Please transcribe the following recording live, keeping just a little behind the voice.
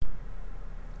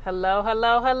Hello,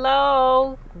 hello,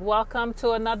 hello. Welcome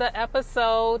to another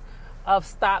episode of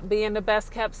Stop Being the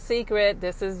Best Kept Secret.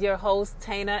 This is your host,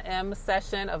 Tana M.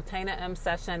 Session of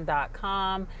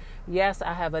TanaMSession.com. Yes,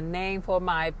 I have a name for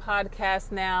my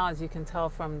podcast now. As you can tell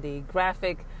from the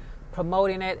graphic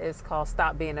promoting it, it's called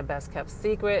Stop Being the Best Kept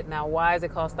Secret. Now, why is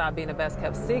it called Stop Being the Best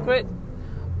Kept Secret?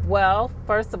 Well,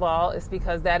 first of all, it's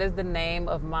because that is the name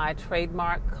of my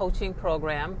trademark coaching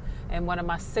program and one of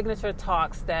my signature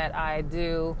talks that I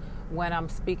do when I'm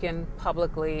speaking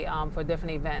publicly for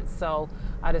different events. So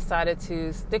I decided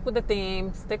to stick with the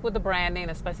theme, stick with the branding,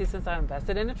 especially since I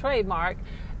invested in a trademark,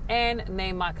 and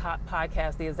name my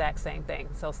podcast the exact same thing.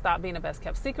 So Stop Being the Best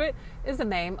Kept Secret is the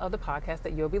name of the podcast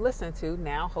that you'll be listening to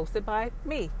now, hosted by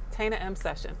me, Tana M.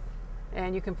 Session.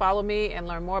 And you can follow me and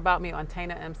learn more about me on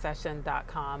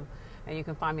TanaMSession.com. And you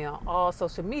can find me on all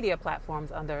social media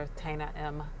platforms under Tana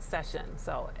M. Session.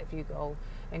 So if you go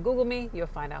and Google me, you'll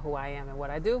find out who I am and what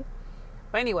I do.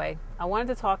 But anyway, I wanted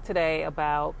to talk today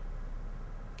about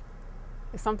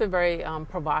something very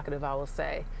provocative, I will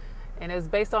say. And it was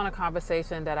based on a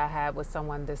conversation that I had with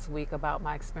someone this week about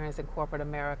my experience in corporate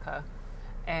America.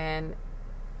 And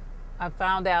I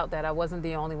found out that I wasn't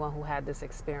the only one who had this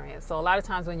experience. So a lot of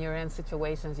times when you're in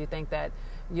situations, you think that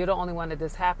you're the only one that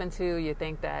this happened to. You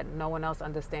think that no one else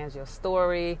understands your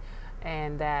story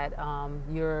and that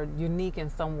you're unique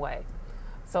in some way.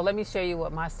 So let me share you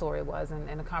what my story was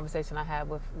in a conversation I had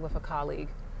with a colleague.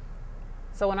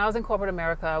 So when I was in corporate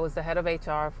America, I was the head of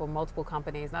HR for multiple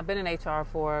companies. And I've been in HR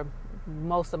for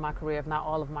most of my career, if not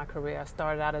all of my career. I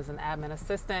started out as an admin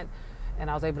assistant, and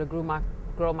I was able to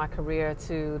grow my career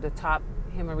to the top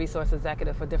human resource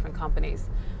executive for different companies.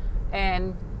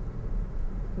 And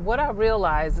what I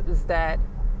realized is that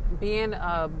being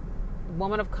a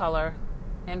woman of color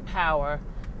in power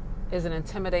is an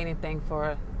intimidating thing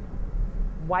for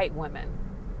white women.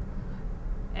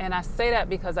 And I say that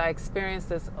because I experienced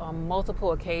this on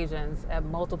multiple occasions at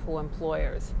multiple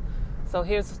employers. So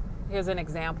here's an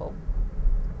example.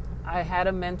 I had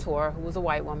a mentor who was a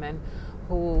white woman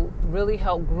who really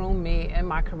helped groom me in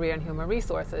my career in human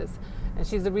resources. And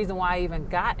she's the reason why I even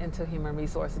got into human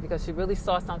resources, because she really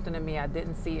saw something in me I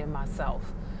didn't see in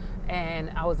myself. And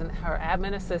I was her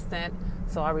admin assistant,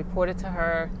 so I reported to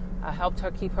her. I helped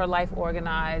her keep her life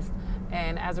organized.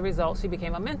 And as a result, she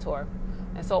became a mentor.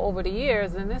 And so over the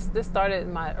years, and this started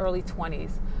in my early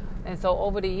 20s. And so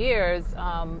over the years,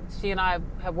 she and I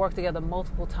have worked together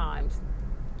multiple times.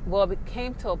 Well, it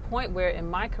came to a point where in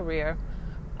my career,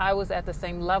 I was at the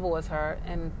same level as her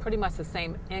and pretty much the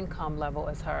same income level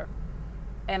as her.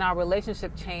 And our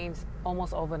relationship changed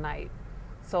almost overnight.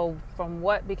 So from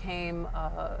what became,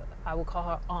 I would call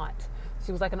her aunt.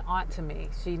 She was like an aunt to me.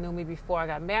 She knew me before I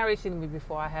got married. She knew me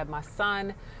before I had my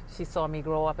son. She saw me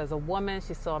grow up as a woman.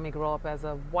 She saw me grow up as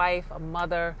a wife, a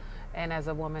mother, and as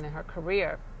a woman in her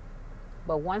career.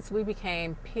 But once we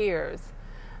became peers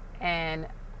and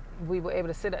we were able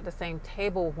to sit at the same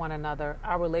table with one another,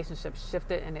 our relationship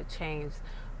shifted and it changed.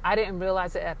 I didn't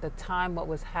realize it at the time what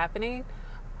was happening.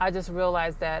 I just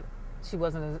realized that she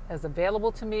wasn't as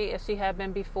available to me as she had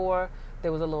been before.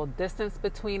 There was a little distance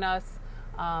between us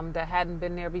that hadn't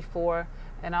been there before.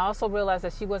 And I also realized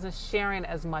that she wasn't sharing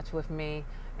as much with me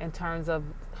in terms of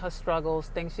her struggles,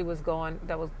 things that was going,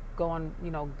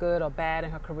 good or bad in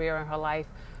her career and her life.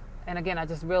 And again, I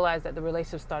just realized that the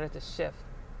relationship started to shift.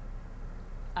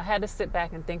 I had to sit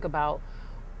back and think about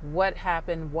what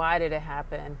happened, why did it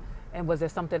happen, and was there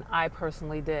something I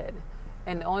personally did?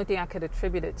 And the only thing I could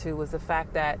attribute it to was the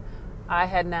fact that I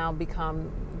had now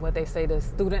become what they say, the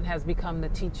student has become the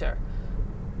teacher.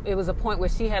 It was a point where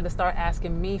she had to start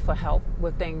asking me for help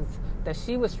with things that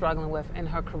she was struggling with in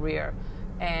her career.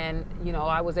 And,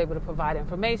 I was able to provide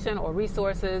information or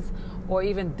resources or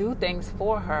even do things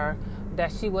for her that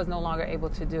she was no longer able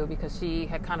to do because she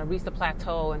had kind of reached a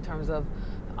plateau in terms of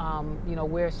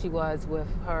where she was with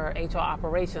her HR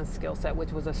operations skill set,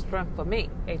 which was a strength for me.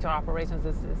 HR operations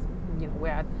is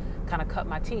where I kind of cut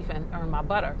my teeth and earn my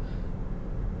butter.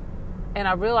 And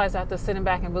I realized after sitting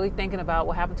back and really thinking about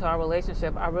what happened to our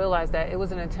relationship, I realized that it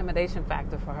was an intimidation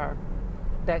factor for her,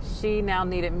 that she now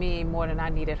needed me more than I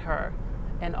needed her.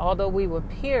 And although we were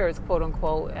peers, quote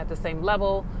unquote, at the same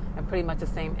level and pretty much the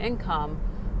same income,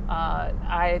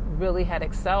 I really had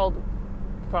excelled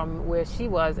from where she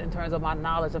was in terms of my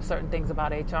knowledge of certain things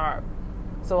about HR.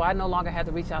 So I no longer had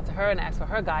to reach out to her and ask for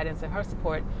her guidance and her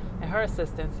support and her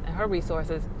assistance and her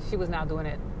resources. She was now doing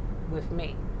it with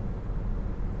me.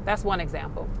 That's one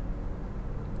example.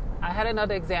 I had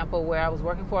another example where I was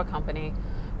working for a company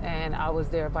and I was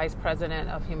their vice president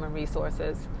of human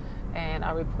resources, and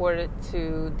I reported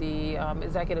to the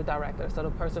executive director, so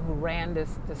the person who ran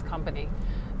this company.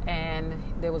 and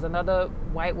there was another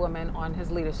white woman on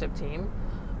his leadership team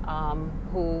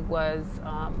who was,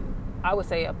 I would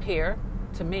say, a peer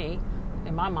to me.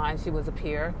 In my mind, she was a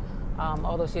peer,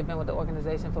 although she had been with the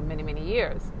organization for many, many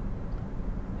years.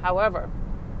 However,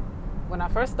 when I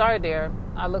first started there,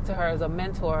 I looked to her as a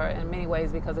mentor in many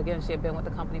ways because, again, she had been with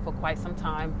the company for quite some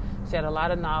time. She had a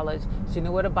lot of knowledge. She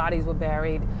knew where the bodies were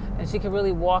buried, and she could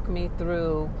really walk me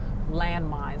through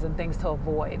landmines and things to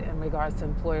avoid in regards to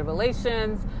employee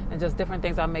relations and just different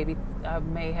things I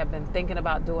may have been thinking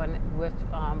about doing with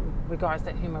regards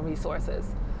to human resources.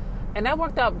 And that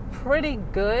worked out pretty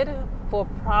good for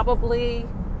probably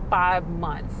 5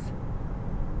 months.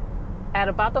 At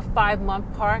about the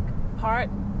 5-month part,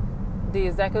 the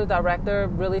executive director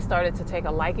really started to take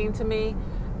a liking to me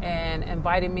and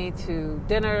invited me to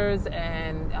dinners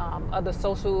and other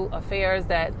social affairs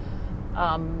that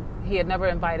he had never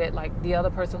invited, like the other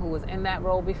person who was in that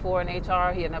role before in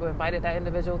HR. He had never invited that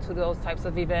individual to those types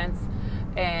of events.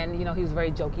 And, he was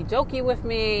very jokey with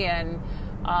me. And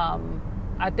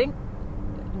I think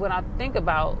when I think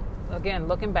about, again,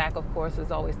 looking back, of course,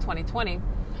 is always 2020,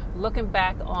 looking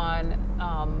back on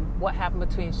what happened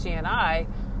between she and I,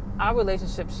 our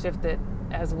relationship shifted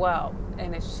as well.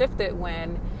 And it shifted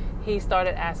when he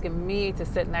started asking me to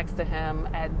sit next to him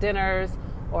at dinners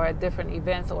or at different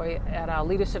events or at our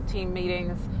leadership team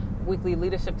meetings, weekly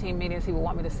leadership team meetings. He would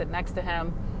want me to sit next to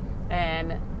him.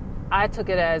 And I took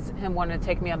it as him wanting to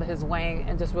take me under his wing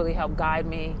and just really help guide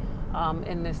me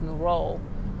in this new role.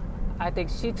 I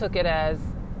think she took it as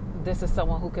this is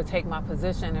someone who could take my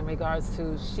position in regards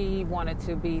to she wanted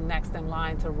to be next in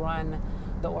line to run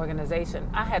the organization.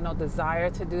 I had no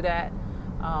desire to do that,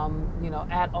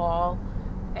 at all.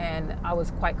 And I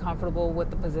was quite comfortable with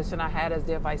the position I had as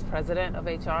their vice president of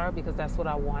HR because that's what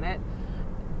I wanted.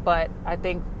 But I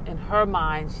think in her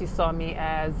mind, she saw me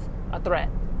as a threat.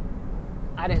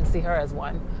 I didn't see her as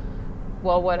one.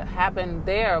 Well, what happened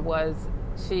there was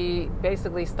she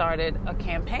basically started a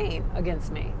campaign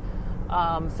against me.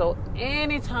 So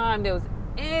anytime there was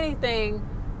anything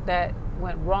that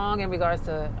went wrong in regards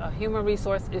to a human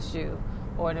resource issue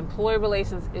or an employee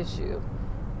relations issue,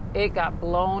 it got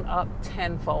blown up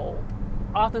tenfold.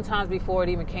 Oftentimes before it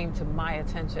even came to my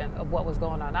attention of what was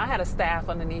going on. I had a staff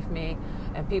underneath me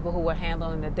and people who were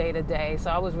handling the day-to-day.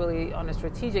 So I was really on the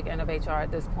strategic end of HR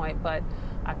at this point, but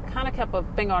I kind of kept a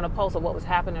finger on the pulse of what was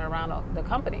happening around the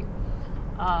company.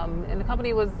 And the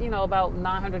company was, about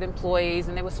 900 employees,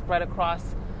 and they were spread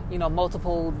across,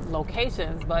 multiple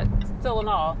locations. But still in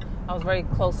all, I was very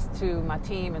close to my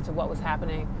team and to what was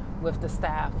happening with the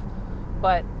staff.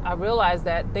 But I realized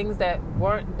that things that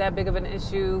weren't that big of an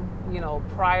issue,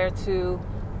 prior to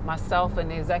myself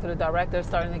and the executive director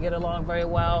starting to get along very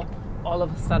well, all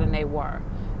of a sudden they were.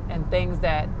 And things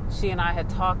that she and I had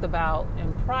talked about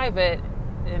in private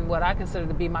in what I consider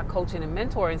to be my coaching and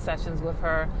mentoring sessions with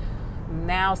her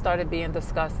now started being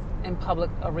discussed in public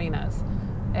arenas.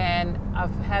 And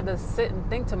I've had to sit and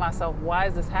think to myself, why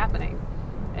is this happening?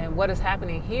 And what is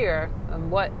happening here?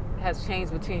 And what has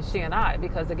changed between she and I?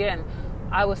 Because again,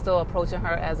 I was still approaching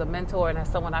her as a mentor and as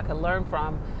someone I could learn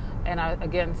from. And I,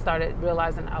 again, started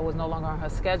realizing I was no longer on her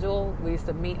schedule. We used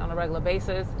to meet on a regular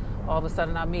basis. All of a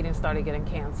sudden, our meetings started getting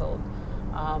canceled.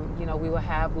 We would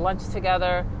have lunch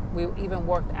together. We even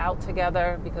worked out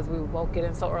together because we would both get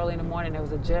in so early in the morning. There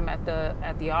was a gym at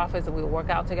the office, and we would work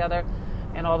out together.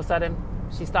 And all of a sudden,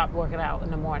 she stopped working out in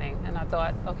the morning. And I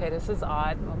thought, okay, this is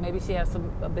odd. Well, maybe she has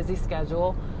a busy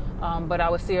schedule. But I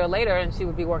would see her later, and she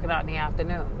would be working out in the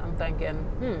afternoon. I'm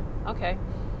thinking, okay.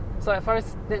 So at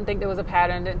first, didn't think there was a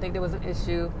pattern, didn't think there was an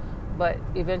issue. But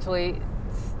eventually,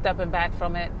 stepping back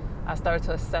from it, I started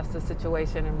to assess the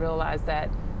situation and realize that,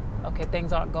 okay,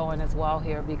 things aren't going as well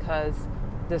here because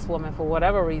this woman, for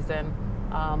whatever reason,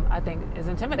 I think is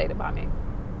intimidated by me.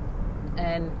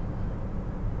 And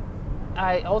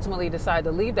I ultimately decided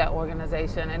to leave that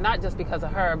organization, and not just because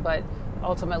of her, but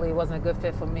ultimately it wasn't a good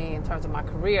fit for me in terms of my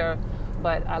career.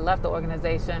 But I left the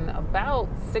organization about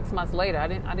 6 months later. I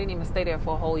didn't even stay there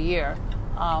for a whole year.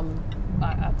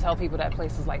 I tell people that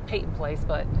place is like Peyton Place,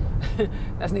 but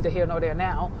that's neither here nor there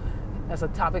now. That's a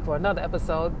topic for another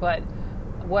episode. But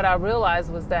what I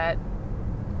realized was that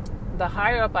the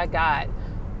higher up I got,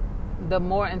 the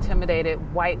more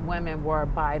intimidated white women were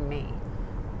by me.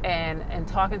 And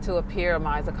talking to a peer of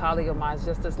mine, a colleague of mine,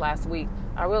 just this last week,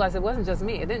 I realized it wasn't just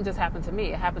me. It didn't just happen to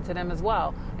me. It happened to them as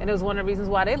well. And it was one of the reasons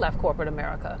why they left corporate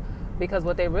America. Because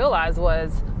what they realized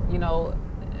was,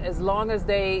 as long as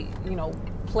they,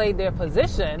 played their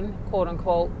position, quote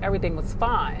unquote, everything was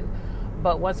fine.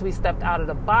 But once we stepped out of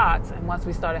the box and once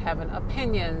we started having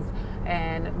opinions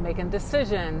and making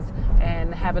decisions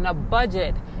and having a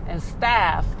budget and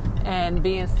staff and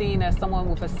being seen as someone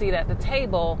with a seat at the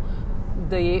table,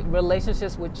 the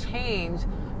relationships would change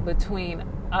between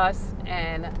us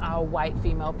and our white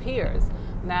female peers.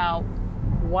 Now,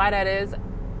 why that is,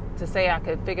 to say I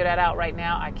could figure that out right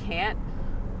now, I can't.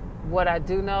 What I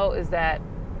do know is that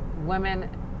women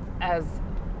as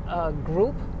a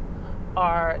group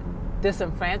are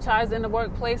disenfranchised in the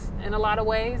workplace in a lot of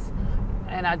ways.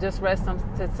 And I just read some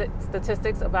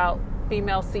statistics about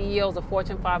female CEOs of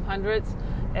Fortune 500s,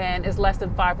 and it's less than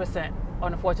 5%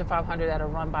 on the Fortune 500 that are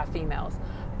run by females.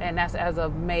 And that's as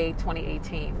of May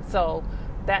 2018. So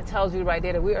that tells you right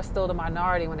there that we are still the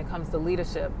minority when it comes to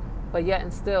leadership, but yet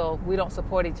and still we don't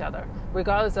support each other,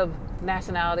 regardless of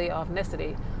nationality or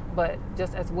ethnicity, but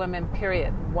just as women,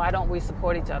 period. Why don't we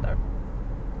support each other?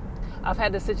 I've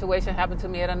had this situation happen to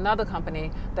me at another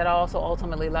company that I also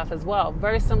ultimately left as well.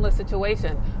 Very similar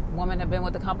situation. Women have been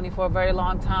with the company for a very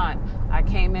long time. I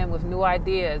came in with new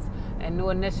ideas and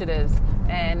new initiatives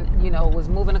and, was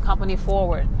moving the company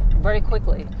forward very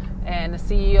quickly. And the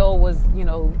CEO was,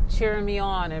 cheering me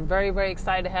on and very, very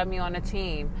excited to have me on the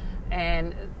team.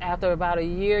 And after about a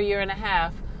year and a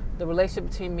half, the relationship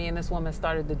between me and this woman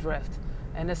started to drift.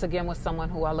 And this again was someone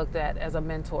who I looked at as a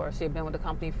mentor. She had been with the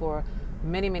company for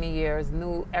many, many years,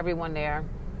 knew everyone there.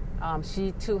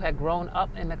 She too had grown up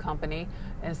in the company,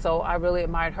 and so I really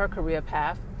admired her career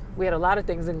path. We had a lot of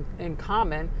things in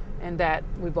common in that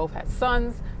we both had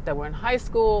sons that were in high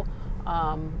school.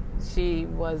 She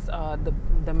was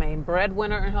the main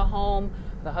breadwinner in her home.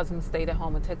 The husband stayed at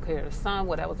home and took care of the son.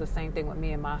 Well, that was the same thing with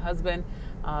me and my husband.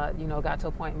 Got to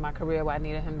a point in my career where I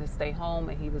needed him to stay home,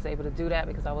 and he was able to do that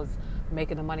because I was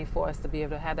making the money for us to be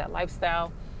able to have that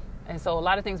lifestyle. And so a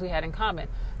lot of things we had in common.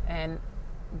 And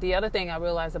the other thing I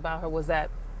realized about her was that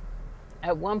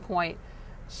at one point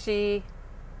she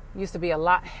used to be a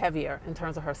lot heavier in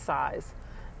terms of her size.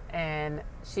 And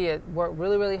she had worked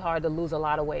really, really hard to lose a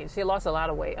lot of weight. She had lost a lot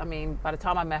of weight. I mean, by the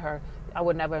time I met her, I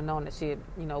would never have known that she had,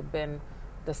 been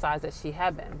the size that she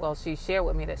had been. Well, she shared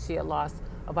with me that she had lost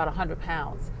about 100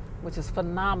 pounds, which is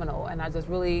phenomenal. And I just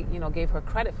really, gave her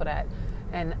credit for that.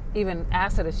 And even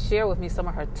asked her to share with me some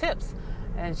of her tips.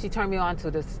 And she turned me on to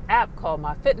this app called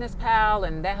MyFitnessPal,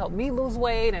 and that helped me lose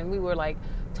weight. And we were like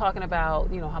talking about,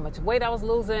 how much weight I was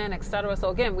losing, et cetera. So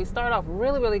again, we started off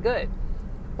really, really good.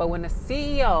 But when the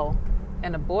CEO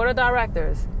and the board of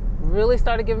directors really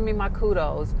started giving me my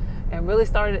kudos and really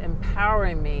started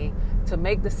empowering me to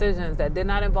make decisions that did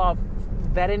not involve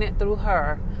vetting it through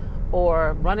her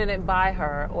or running it by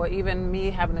her or even me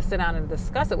having to sit down and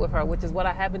discuss it with her, which is what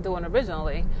I had been doing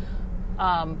originally,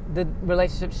 the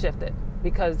relationship shifted.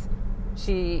 Because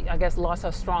she, I guess, lost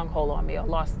her stronghold on me or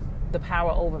lost the power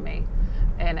over me.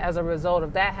 And as a result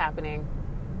of that happening,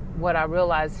 what I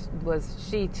realized was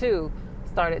she, too,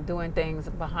 started doing things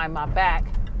behind my back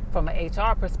from an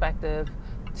HR perspective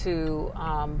to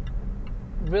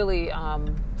really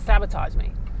sabotage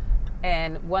me.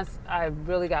 And once I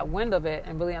really got wind of it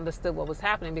and really understood what was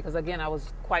happening, because, again, I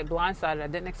was quite blindsided. I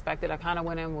didn't expect it. I kind of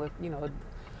went in with,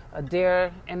 a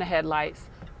deer in the headlights,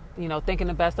 thinking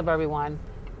the best of everyone,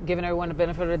 giving everyone the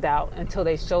benefit of the doubt until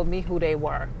they showed me who they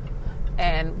were.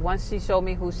 And once she showed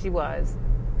me who she was,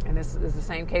 and this is the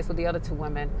same case with the other two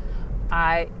women,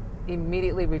 I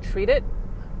immediately retreated.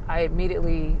 I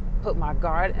immediately put my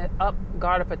guard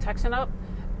of protection up,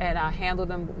 and I handled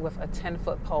them with a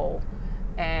 10-foot pole.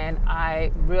 And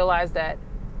I realized that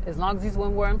as long as these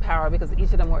women were in power, because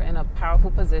each of them were in a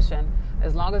powerful position,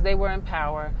 as long as they were in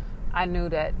power, I knew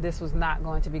that this was not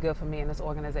going to be good for me in this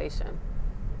organization.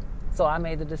 So I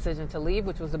made the decision to leave,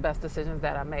 which was the best decisions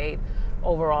that I made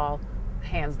overall,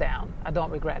 hands down. I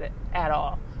don't regret it at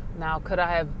all. Now, could I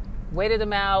have waited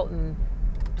them out and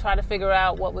try to figure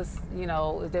out what was,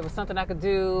 if there was something I could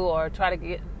do or try to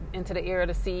get into the ear of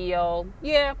the CEO?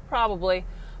 Yeah, probably.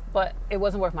 But it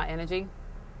wasn't worth my energy,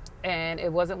 and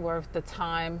it wasn't worth the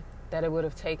time that it would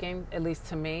have taken, at least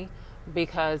to me,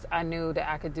 because I knew that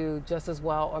I could do just as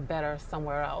well or better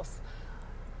somewhere else.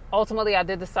 Ultimately, I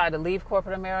did decide to leave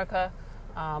corporate America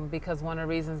because one of the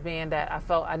reasons being that I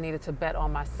felt I needed to bet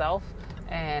on myself,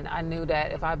 and I knew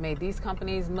that if I made these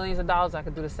companies millions of dollars, I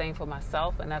could do the same for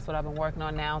myself, and that's what I've been working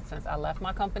on now since I left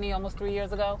my company almost 3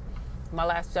 years ago, my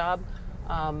last job,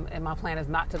 and my plan is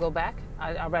not to go back.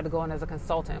 I'd rather go in as a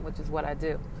consultant, which is what I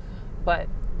do. But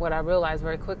what I realized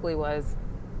very quickly was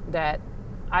that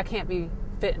I can't be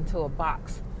fit into a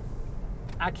box.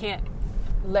 I can't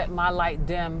let my light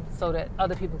dim so that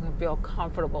other people can feel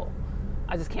comfortable.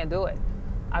 I just can't do it.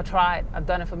 I've tried. I've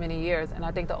done it for many years. And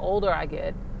I think the older I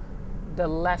get, the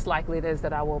less likely it is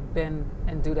that I will bend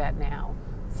and do that now.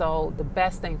 So the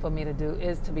best thing for me to do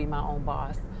is to be my own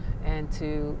boss and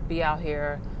to be out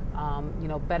here,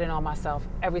 betting on myself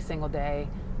every single day,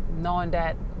 knowing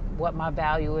that what my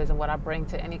value is and what I bring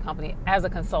to any company as a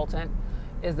consultant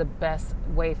is the best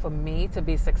way for me to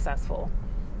be successful.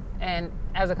 And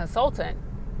as a consultant,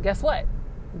 guess what?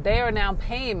 They are now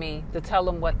paying me to tell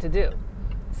them what to do.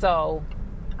 So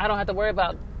I don't have to worry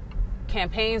about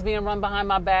campaigns being run behind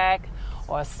my back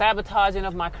or sabotaging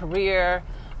of my career,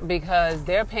 because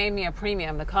they're paying me a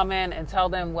premium to come in and tell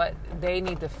them what they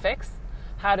need to fix,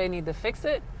 how they need to fix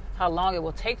it, how long it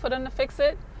will take for them to fix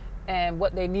it, and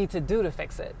what they need to do to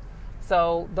fix it.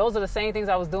 So those are the same things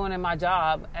I was doing in my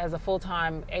job as a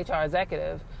full-time HR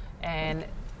executive. And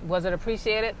was it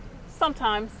appreciated?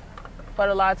 Sometimes, but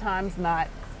a lot of times not,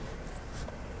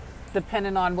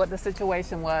 depending on what the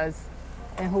situation was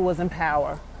and who was in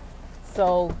power.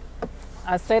 So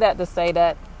I say that to say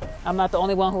that I'm not the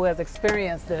only one who has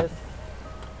experienced this.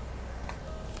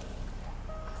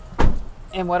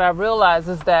 And what I realize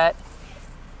is that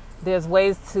there's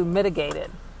ways to mitigate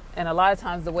it. And a lot of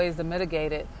times the ways to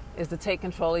mitigate it is to take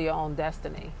control of your own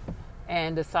destiny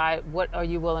and decide what are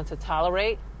you willing to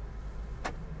tolerate,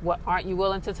 what aren't you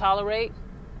willing to tolerate,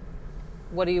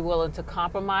 what are you willing to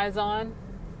compromise on,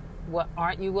 what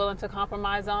aren't you willing to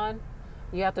compromise on.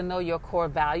 You have to know your core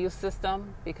value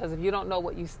system, because if you don't know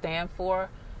what you stand for,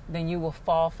 then you will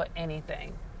fall for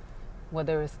anything,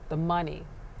 whether it's the money,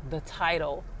 the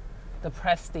title, the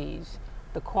prestige,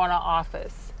 the corner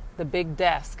office, the big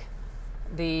desk,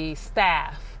 the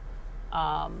staff,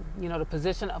 the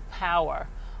position of power.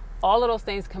 All of those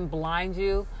things can blind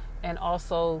you and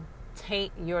also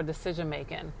taint your decision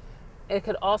making. It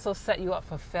could also set you up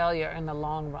for failure in the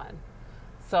long run.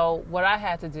 So what I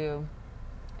had to do,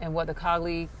 and what the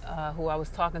colleague who I was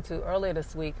talking to earlier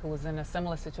this week, who was in a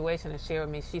similar situation and shared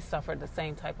with me, she suffered the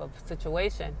same type of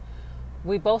situation.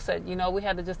 We both said, we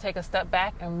had to just take a step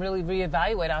back and really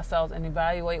reevaluate ourselves and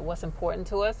evaluate what's important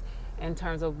to us in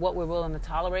terms of what we're willing to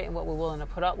tolerate and what we're willing to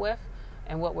put up with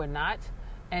and what we're not.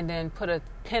 And then put a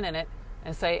pin in it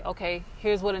and say, okay,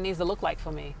 here's what it needs to look like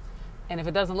for me. And if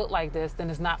it doesn't look like this, then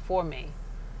it's not for me.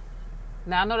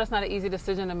 Now, I know that's not an easy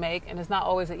decision to make, and it's not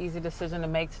always an easy decision to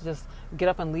make to just get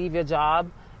up and leave your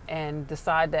job and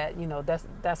decide that,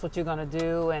 that's what you're going to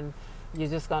do, and you're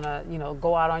just going to,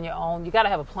 go out on your own. You got to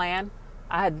have a plan.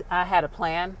 I had a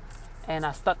plan, and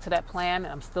I stuck to that plan,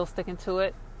 and I'm still sticking to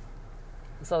it.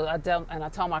 So I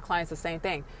tell my clients the same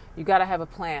thing. You got to have a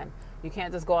plan. You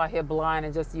can't just go out here blind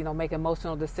and just, make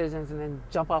emotional decisions and then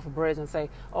jump off a bridge and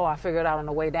say, oh, I figured it out on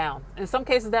the way down. In some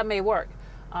cases, that may work.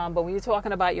 But when you're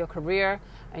talking about your career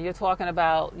and you're talking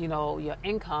about, your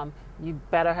income, you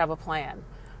better have a plan.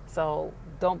 So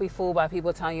don't be fooled by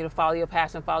people telling you to follow your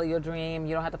passion, follow your dream.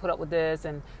 You don't have to put up with this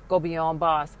and go be your own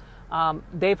boss.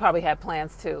 They probably had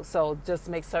plans too. So just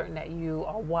make certain that you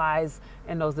are wise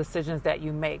in those decisions that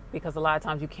you make, because a lot of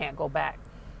times you can't go back.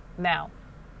 Now,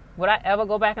 would I ever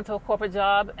go back into a corporate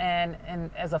job and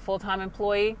as a full-time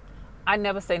employee? I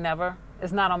never say never.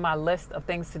 It's not on my list of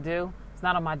things to do. It's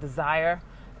not on my desire.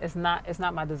 It's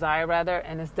not my desire, rather,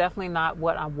 and it's definitely not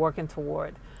what I'm working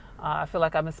toward. I feel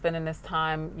like I've been spending this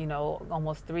time,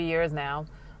 almost 3 years now,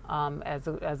 as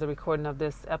a recording of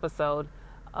this episode,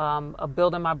 of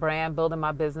building my brand, building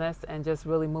my business, and just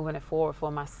really moving it forward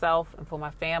for myself and for my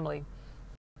family.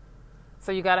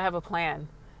 So you got to have a plan.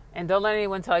 And don't let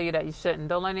anyone tell you that you shouldn't.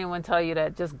 Don't let anyone tell you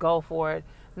that just go for it.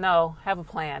 No, have a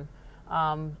plan.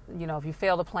 If you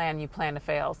fail to plan, you plan to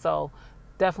fail. So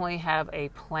definitely have a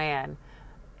plan.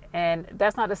 And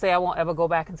that's not to say I won't ever go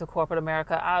back into corporate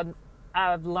America.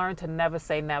 I've learned to never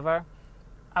say never.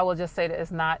 I will just say that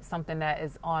it's not something that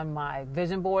is on my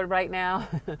vision board right now.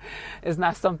 It's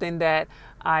not something that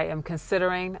I am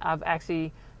considering. I've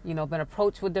actually, been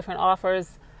approached with different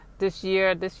offers this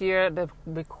year. The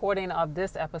recording of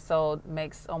this episode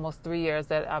makes almost 3 years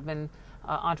that I've been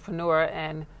an entrepreneur.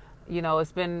 And,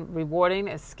 it's been rewarding.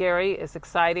 It's scary. It's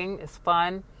exciting. It's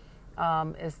fun.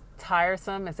 It's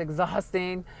tiresome. It's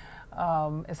exhausting.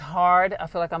 It's hard. I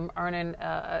feel like I'm earning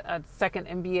a second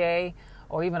MBA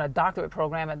or even a doctorate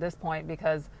program at this point,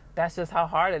 because that's just how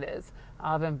hard it is.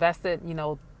 I've invested,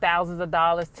 thousands of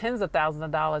dollars, tens of thousands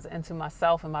of dollars into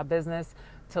myself and my business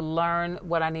to learn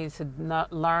what I need to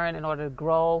learn in order to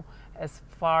grow as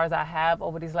far as I have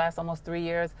over these last almost 3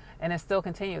 years. And it still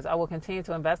continues. I will continue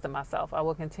to invest in myself. I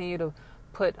will continue to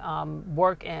put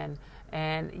work in.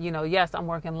 And, yes, I'm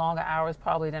working longer hours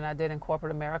probably than I did in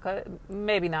corporate America.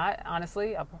 Maybe not,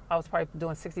 honestly. I was probably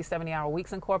doing 60, 70-hour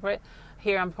weeks in corporate.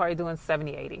 Here I'm probably doing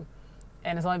 70, 80.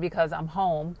 And it's only because I'm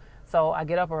home. So I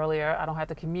get up earlier. I don't have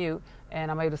to commute. And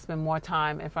I'm able to spend more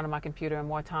time in front of my computer and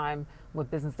more time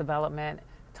with business development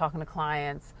talking to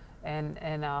clients, and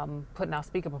putting out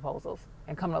speaker proposals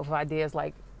and coming up with ideas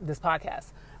like this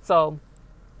podcast. So,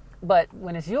 but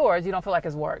when it's yours, you don't feel like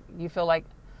it's work. You feel like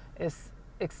it's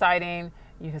exciting.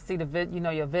 You can see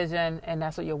your vision, and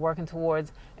that's what you're working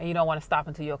towards, and you don't want to stop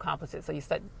until you accomplish it. So you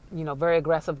set, very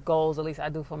aggressive goals. At least I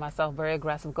do for myself, very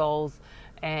aggressive goals,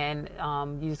 and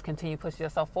you just continue to push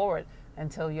yourself forward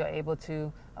until you're able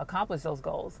to accomplish those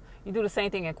goals. You do the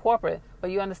same thing in corporate, but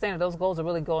you understand that those goals are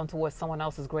really going towards someone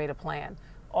else's greater plan.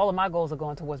 All of my goals are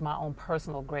going towards my own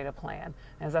personal greater plan.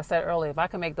 And as I said earlier, if I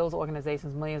can make those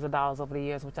organizations millions of dollars over the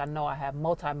years, which I know I have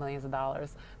multi-millions of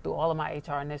dollars through all of my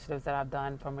HR initiatives that I've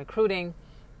done, from recruiting,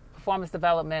 performance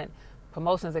development,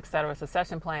 promotions, etc.,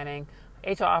 succession planning,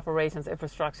 HR operations,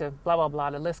 infrastructure, blah, blah, blah,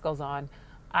 the list goes on.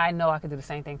 I know I can do the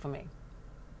same thing for me.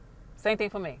 Same thing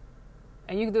for me.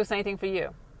 And you can do the same thing for you.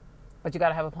 But you got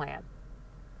to have a plan.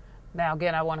 Now,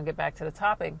 again, I want to get back to the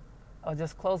topic, or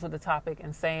just close with the topic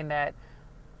in saying that,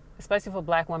 especially for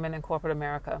Black women in corporate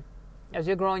America, as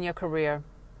you're growing your career,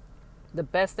 the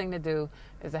best thing to do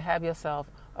is to have yourself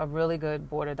a really good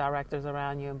board of directors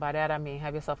around you. And by that I mean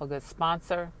have yourself a good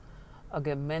sponsor, a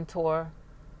good mentor,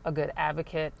 a good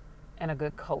advocate, and a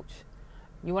good coach.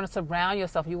 You want to surround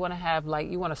yourself. You want to have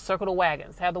you want to circle the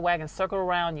wagons. Have the wagons circle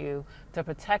around you to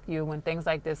protect you when things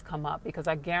like this come up. Because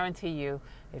I guarantee you,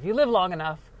 if you live long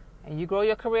enough and you grow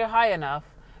your career high enough,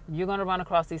 you're going to run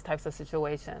across these types of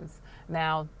situations.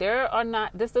 Now,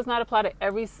 this does not apply to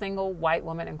every single white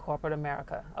woman in corporate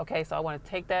America. Okay, so I want to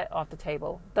take that off the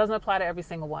table. Doesn't apply to every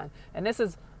single one. And this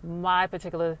is my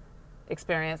particular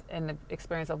experience and the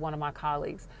experience of one of my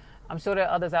colleagues. I'm sure there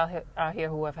are others out here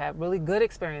who have had really good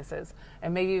experiences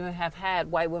and maybe even have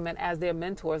had white women as their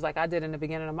mentors, like I did in the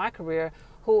beginning of my career,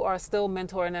 who are still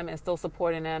mentoring them and still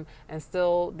supporting them and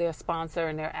still their sponsor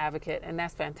and their advocate. And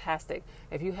that's fantastic.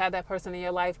 If you have that person in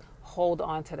your life, hold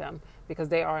on to them because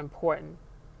they are important.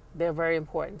 They're very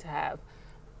important to have.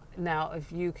 Now,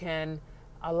 if you can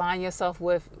align yourself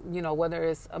with, whether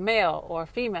it's a male or a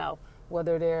female,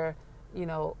 whether they're,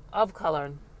 of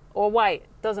color or white,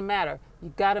 doesn't matter.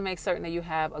 You got to make certain that you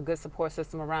have a good support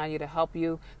system around you to help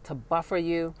you, to buffer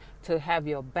you, to have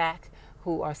your back,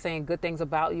 who are saying good things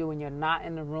about you when you're not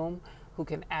in the room, who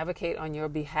can advocate on your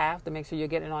behalf to make sure you're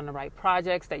getting on the right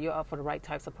projects, that you're up for the right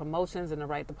types of promotions in the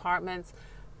right departments.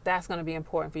 That's going to be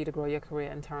important for you to grow your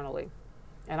career internally.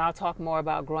 And I'll talk more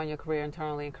about growing your career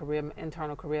internally and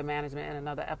internal career management in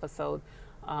another episode.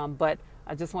 But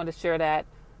I just wanted to share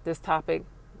this topic.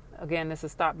 Again, this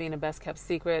is Stop Being the Best Kept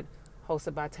Secret,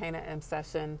 hosted by Tana M.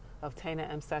 Session of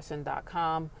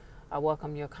TanaMSession.com. I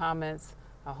welcome your comments.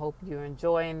 I hope you're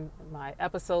enjoying my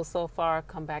episodes so far.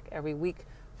 Come back every week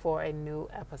for a new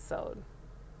episode.